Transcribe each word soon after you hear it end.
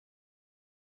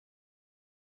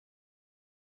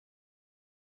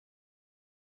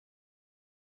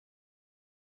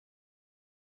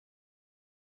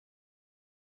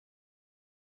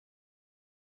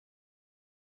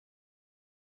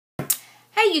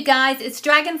Hey you guys, it's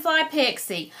Dragonfly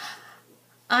Pixie.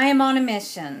 I am on a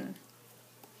mission.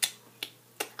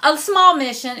 A small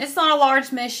mission. It's not a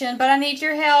large mission, but I need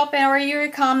your help or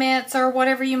your comments or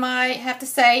whatever you might have to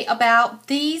say about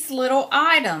these little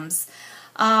items.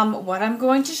 What I'm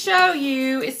going to show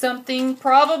you is something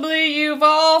probably you've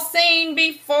all seen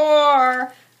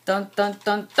before. Dun dun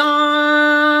dun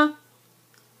dun.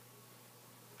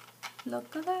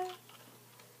 Look at that.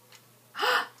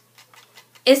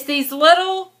 It's these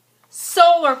little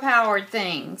solar-powered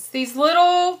things. These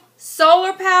little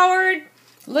solar-powered,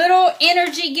 little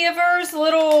energy givers,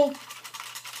 little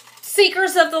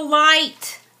seekers of the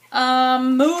light,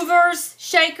 movers,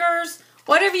 shakers,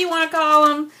 whatever you want to call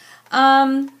them.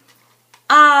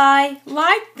 I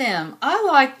like them. I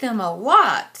like them a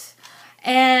lot.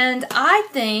 And I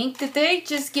think that they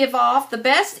just give off the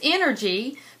best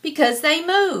energy because they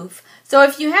move. So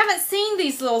if you haven't seen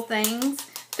these little things,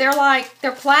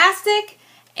 they're plastic,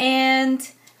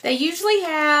 and they usually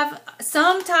have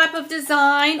some type of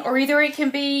design, or either it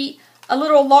can be a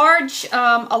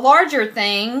larger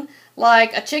thing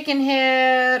like a chicken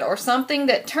head or something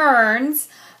that turns.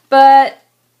 But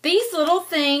these little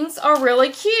things are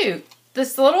really cute.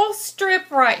 This little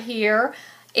strip right here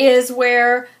is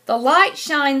where the light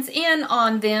shines in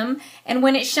on them, and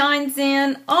when it shines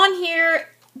in on here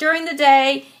during the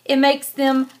day, it makes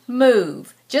them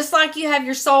move. Just like you have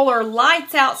your solar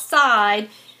lights outside,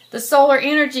 the solar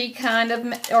energy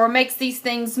makes these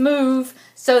things move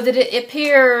so that it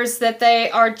appears that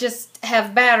they are just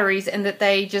have batteries and that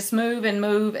they just move and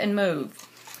move and move.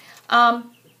 What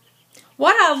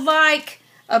I like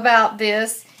about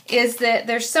this is that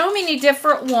there's so many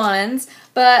different ones,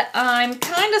 but I'm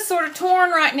kind of sort of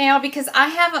torn right now because I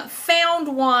haven't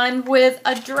found one with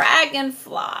a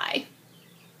dragonfly.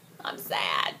 I'm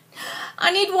sad.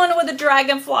 I need one with a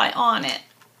dragonfly on it.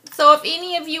 So if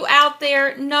any of you out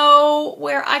there know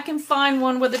where I can find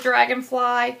one with a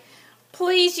dragonfly,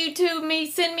 please YouTube me,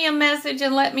 send me a message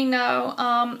and let me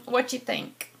know what you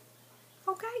think.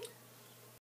 Okay?